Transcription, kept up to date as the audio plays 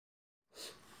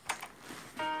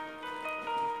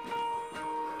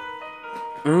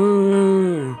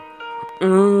Mm,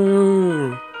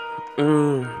 mm,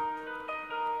 mm,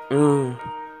 mm,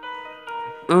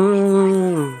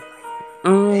 mm,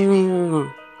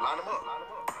 mm.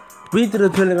 We did a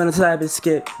pillar on the side and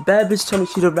skip. Bad bitch told me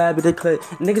she the rabbit the clip.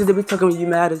 Niggas they be talking when you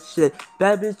mad as shit.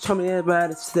 Bad bitch told me they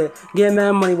mad as shit. Get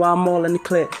mad money while I'm all in the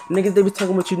clip. Niggas they be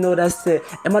talking what you know that's it.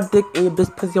 And my dick in your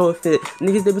bitch pussy all fit.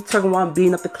 Niggas they be talking while I'm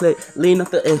beating up the clip. Leaning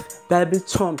up the if. Bad bitch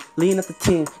told me. Leaning up the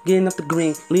team. Getting up the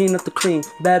green. Leaning up the cream.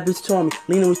 Bad bitch told me.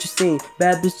 Leaning what you seen.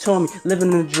 Bad bitch told me.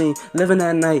 Living in a dream. Living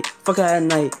at night. Fuck her at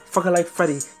night. Fuck her like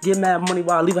Freddy. Get mad money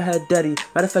while I leave her head daddy.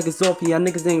 Matter of fact it's off y'all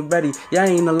niggas ain't ready. Y'all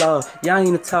ain't in love. Y'all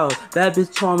ain't in tub. Bad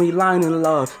bitch told me lying in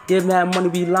love. Get mad money,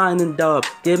 we lying in dub.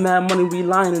 Get mad money, we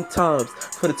lying in tubs.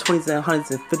 For the 20s and 100s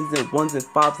and 50s and 1s and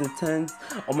 5s and 10s.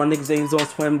 All my niggas ain't on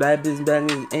swim. Bad bitch, bad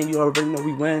niggas, and you already know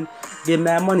we win. Get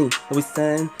mad money, no we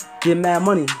send. Get mad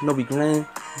money, no we grin.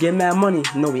 Get mad money,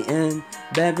 no we in.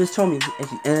 Bad bitch told me, and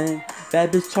she in.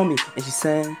 Bad bitch told me, and she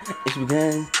send. And she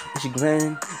begin, and she grin,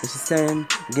 and she send.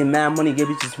 Get mad money, get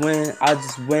bitches win. I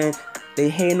just win. They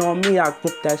hating on me, I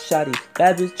grip that shotty.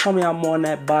 Bad bitch told me I'm on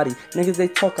that body. Niggas they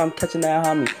talk, I'm catching that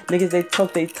homie. Niggas they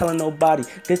talk, they telling nobody.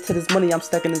 Get to this money, I'm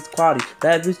stacking this quality.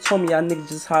 Bad bitch told me y'all niggas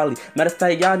just holly. Matter of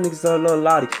fact, y'all niggas are a little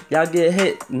lottie. Y'all get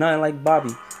hit, nothing like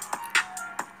Bobby.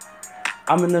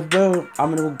 I'm in the road,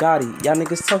 I'm in the Bugatti. Y'all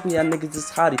niggas talking, y'all niggas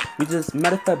just hottie. We just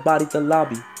matter of fact body the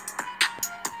lobby.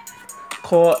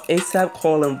 Call ASAP,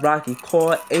 calling Rocky.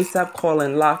 Call ASAP,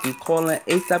 calling Locky. Calling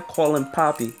ASAP, calling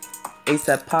Poppy.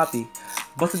 ASAP Poppy.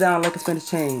 Bust it down like a Spanish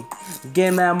chain.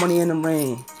 Get mad money in the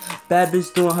rain. Bad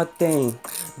bitch doing her thing.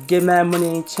 Get mad money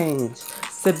ain't change.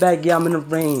 Sit back, yeah, I'm in the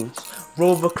range.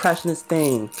 Rover crashing this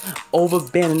thing. Over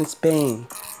banning in Spain.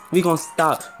 We gon'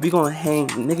 stop, we gon' hang.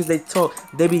 Niggas they talk,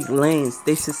 they be lanes.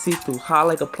 They should see through, high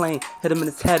like a plane. Hit him in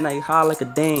his head, now he high like a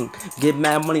dang. Get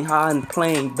mad money high in the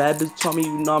plane. Bad bitch told me,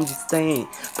 you know I'm just saying.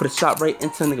 Put a shot right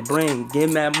into nigga brain. Get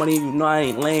mad money, you know I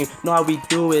ain't lame. Know how we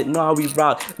do it, know how we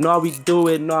rock. Know how we do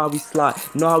it, know how we slide.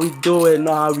 Know how we do it,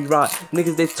 know how we rock.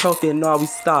 Niggas they talking, know how we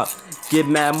stop. Get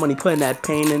mad money, putting that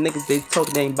pain in. Niggas they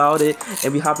talking, they ain't bout it.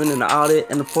 And we hopping in the audit.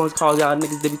 And the phones call y'all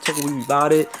niggas, they be talking, we be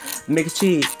bout it. Make it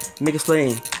cheap, make it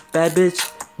slang. Bad bitch,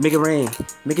 make it rain.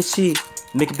 Make it cheap,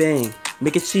 make it bang.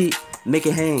 Make it cheap, make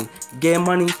it hang. Get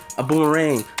money, a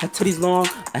boomerang. Her titties long,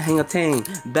 I hang a tang.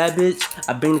 Bad bitch,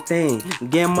 I bang the thing.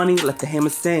 Get money, let the hammer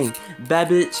sing. Bad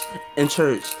bitch, in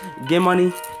church. Get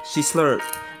money, she slurp.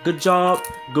 Good job,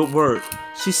 good work.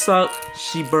 She suck,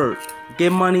 she burp.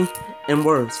 Get money, and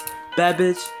worse. Bad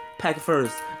bitch, pack it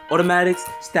first. Automatics,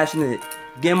 stashing it.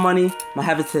 Get money, my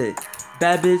habits hit.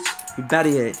 Bad bitch, we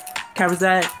batty it. Carries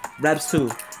that, raps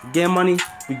too. Get money,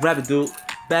 we grab it, dude.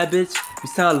 Bad bitch, we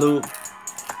sell a loop.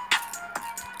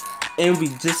 And we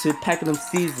just been packing them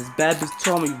Caesars. Bad bitch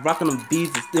told me rocking them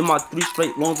Beezes. In my 3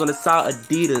 straight longs on the side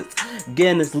Adidas.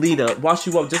 Getting this leader. Wash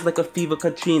you up just like a fever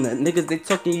Katrina. Niggas they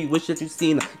talking, you wish that you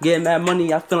seen her. Getting mad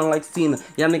money, I feeling like Cena.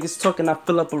 Y'all niggas talking, I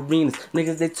fill up arenas.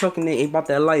 Niggas they talking, they ain't about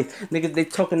that life. Niggas they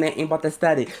talking, they ain't about that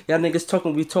static. Y'all niggas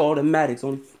talking, we talk automatics.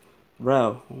 Only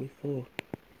 4.